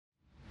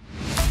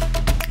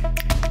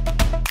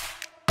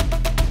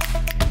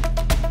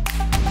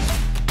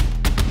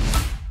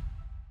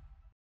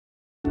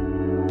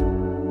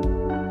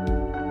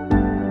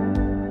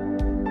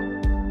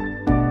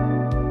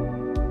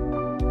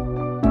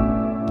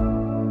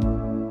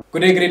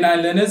Good day,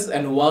 Gr9 learners,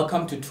 and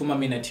welcome to Thuma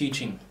Mina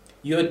Teaching.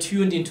 You are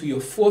tuned into your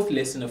fourth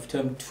lesson of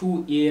Term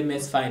 2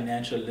 EMS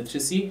Financial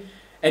Literacy,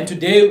 and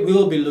today we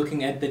will be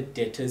looking at the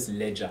debtors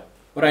ledger.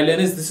 Alright,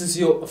 learners, this is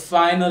your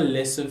final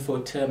lesson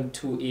for Term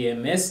 2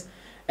 EMS.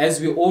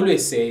 As we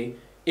always say,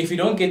 if you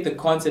don't get the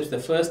concepts the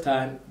first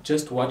time,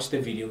 just watch the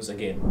videos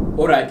again.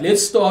 Alright,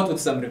 let's start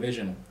with some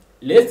revision.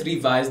 Let's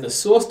revise the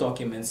source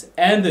documents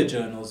and the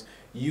journals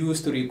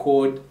used to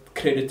record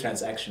credit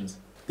transactions.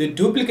 The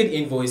duplicate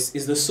invoice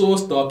is the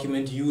source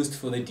document used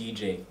for the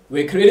DJ,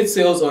 where credit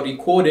sales are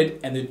recorded,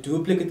 and the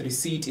duplicate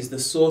receipt is the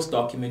source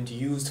document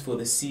used for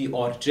the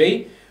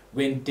CRJ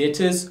when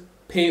debtors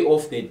pay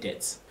off their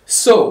debts.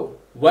 So,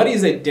 what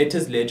is a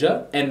debtors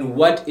ledger and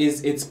what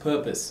is its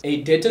purpose?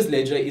 A debtors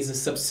ledger is a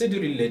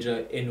subsidiary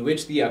ledger in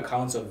which the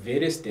accounts of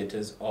various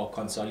debtors are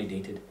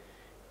consolidated.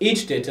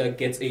 Each debtor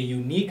gets a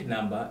unique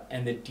number,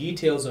 and the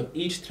details of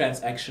each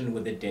transaction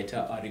with the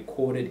debtor are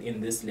recorded in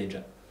this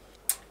ledger.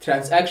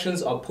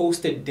 Transactions are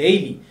posted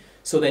daily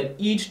so that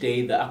each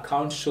day the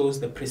account shows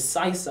the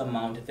precise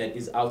amount that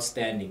is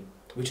outstanding,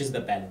 which is the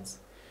balance.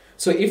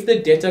 So if the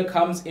debtor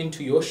comes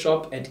into your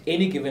shop at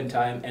any given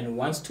time and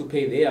wants to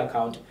pay their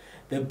account,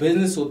 the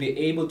business will be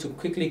able to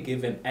quickly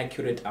give an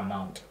accurate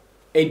amount.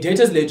 A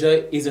debtors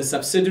ledger is a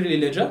subsidiary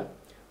ledger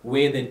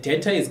where the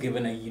debtor is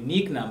given a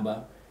unique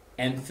number,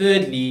 and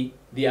thirdly,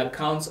 the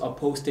accounts are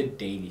posted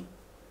daily.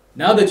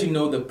 Now that you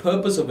know the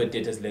purpose of a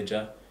debtors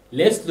ledger,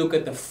 let's look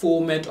at the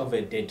format of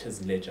a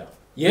debtors ledger.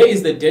 Here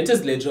is the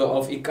debtors ledger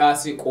of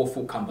Ikasi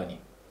Kofu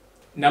Company.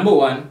 Number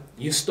 1,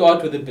 you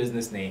start with the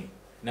business name.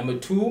 Number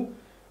 2,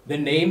 the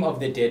name of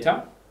the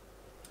debtor.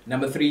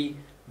 Number 3,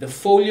 the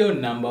folio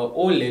number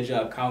or ledger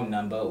account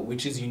number,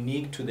 which is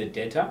unique to the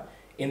debtor.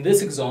 In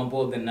this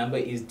example, the number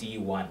is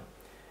D1.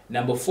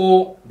 Number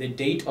 4, the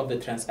date of the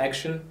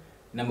transaction.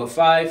 Number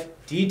 5,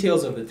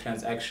 details of the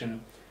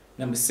transaction.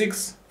 Number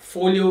 6,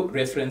 folio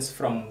reference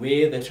from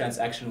where the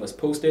transaction was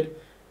posted.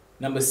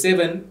 Number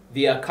 7,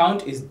 the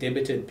account is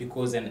debited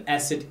because an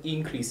asset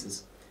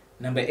increases.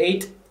 Number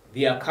 8,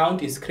 the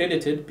account is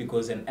credited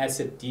because an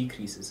asset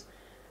decreases.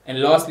 And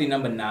lastly,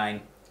 number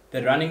 9,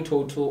 the running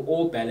total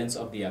or balance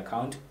of the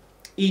account.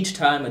 Each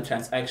time a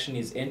transaction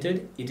is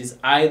entered, it is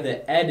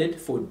either added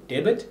for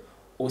debit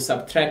or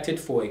subtracted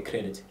for a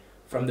credit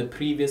from the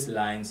previous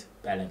line's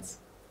balance.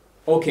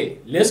 Okay,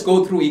 let's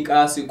go through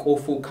Ikasi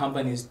Kofu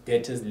Company's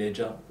debtors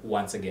ledger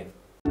once again.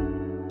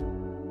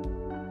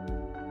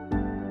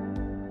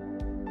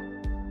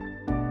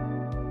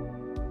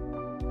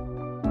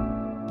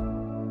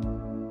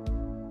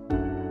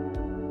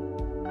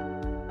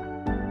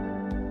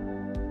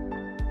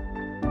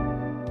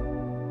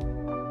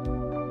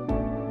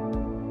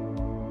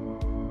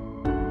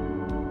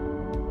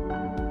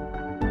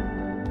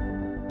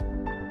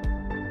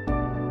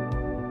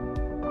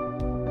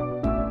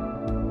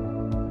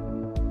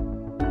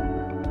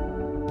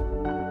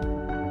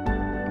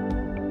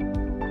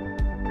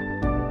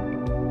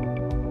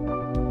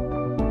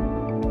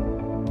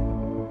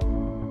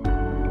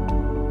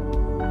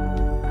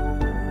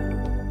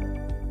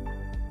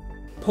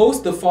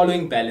 Post the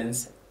following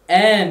balance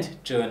and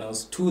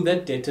journals to the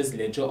debtors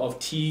ledger of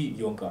T.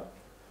 Yonka.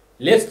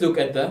 Let's look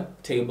at the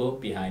table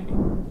behind me.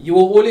 You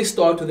will always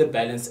start with the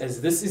balance, as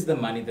this is the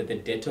money that the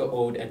debtor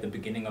owed at the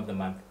beginning of the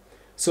month.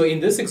 So in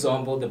this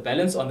example, the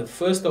balance on the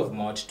 1st of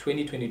March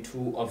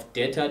 2022 of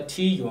debtor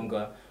T.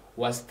 Yonka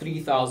was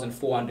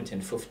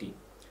 3,450.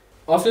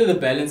 After the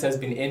balance has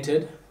been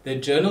entered, the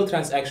journal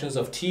transactions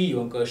of T.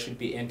 Yonka should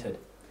be entered.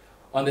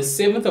 On the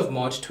 7th of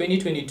March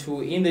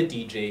 2022 in the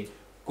DJ,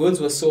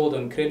 goods were sold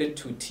on credit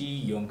to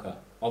T. Yonka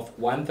of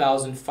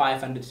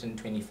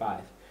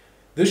 1,525.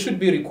 This should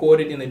be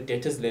recorded in the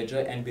debtors ledger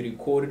and be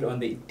recorded on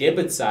the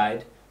debit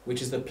side, which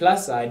is the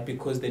plus side,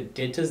 because the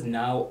debtors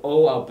now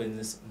owe our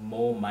business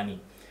more money.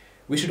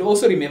 We should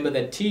also remember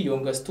that T.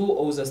 Yonka still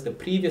owes us the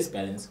previous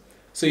balance,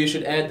 so you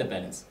should add the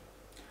balance.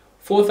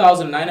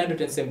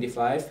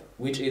 4,975,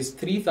 which is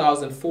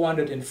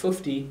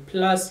 3,450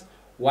 plus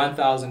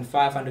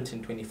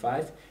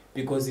 1,525,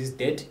 because his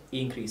debt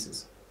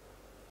increases.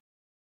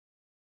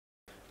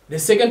 The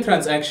second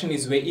transaction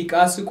is where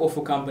Ikasi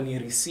Kofu Company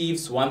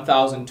receives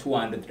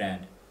 1,200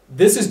 Rand.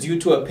 This is due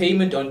to a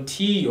payment on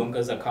T.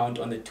 Yonka's account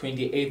on the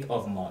 28th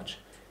of March.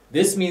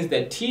 This means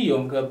that T.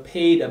 Yonka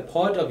paid a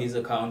part of his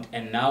account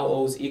and now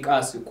owes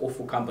Ikasi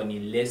Kofu Company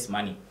less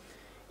money.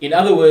 In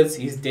other words,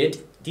 his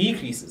debt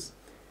decreases.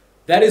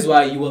 That is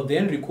why you will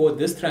then record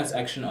this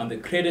transaction on the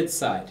credit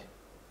side.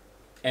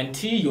 And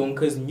T.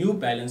 Yonka's new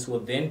balance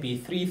will then be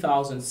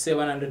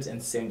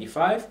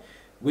 3,775,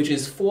 which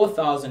is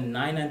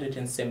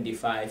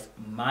 4,975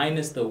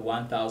 minus the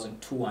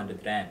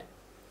 1,200 Rand.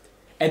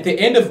 At the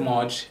end of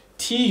March,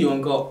 T.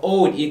 Yonka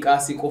owed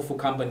Ikasi Kofu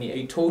Company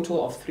a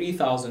total of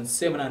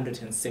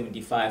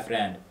 3,775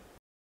 Rand.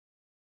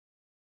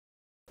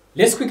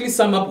 Let's quickly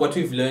sum up what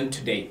we've learned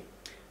today.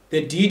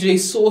 The DJ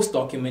source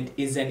document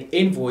is an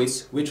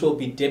invoice which will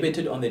be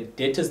debited on the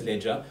debtors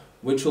ledger,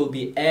 which will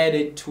be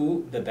added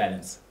to the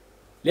balance.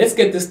 Let's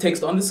get this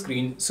text on the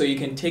screen so you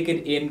can take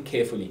it in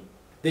carefully.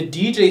 The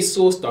DJ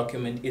source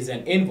document is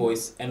an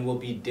invoice and will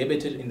be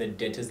debited in the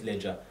debtors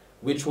ledger,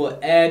 which will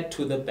add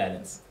to the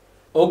balance.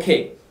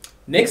 Okay,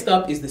 next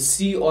up is the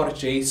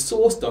CRJ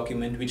source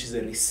document, which is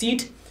a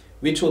receipt,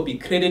 which will be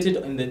credited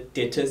in the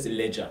debtors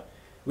ledger,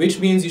 which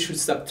means you should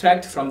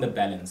subtract from the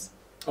balance.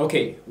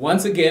 Okay,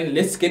 once again,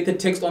 let's get the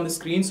text on the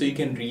screen so you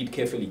can read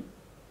carefully.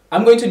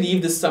 I'm going to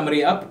leave this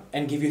summary up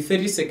and give you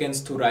 30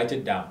 seconds to write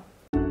it down.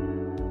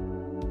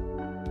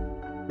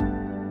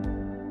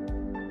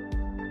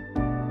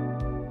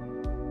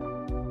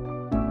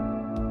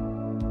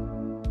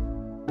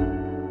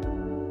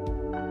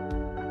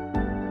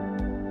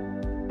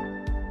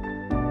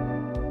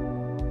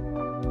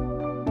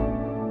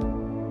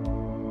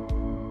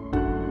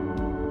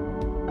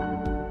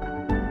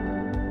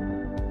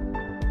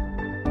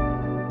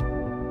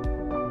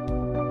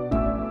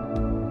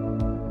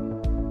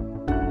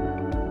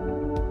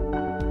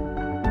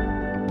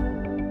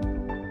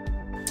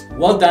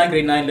 Well done,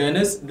 grade 9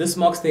 learners. This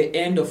marks the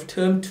end of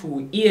Term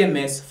 2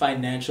 EMS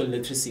Financial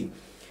Literacy.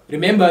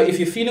 Remember, if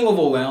you're feeling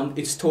overwhelmed,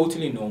 it's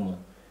totally normal.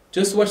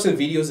 Just watch the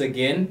videos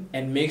again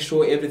and make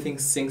sure everything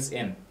sinks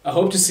in. I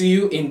hope to see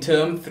you in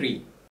Term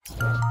 3.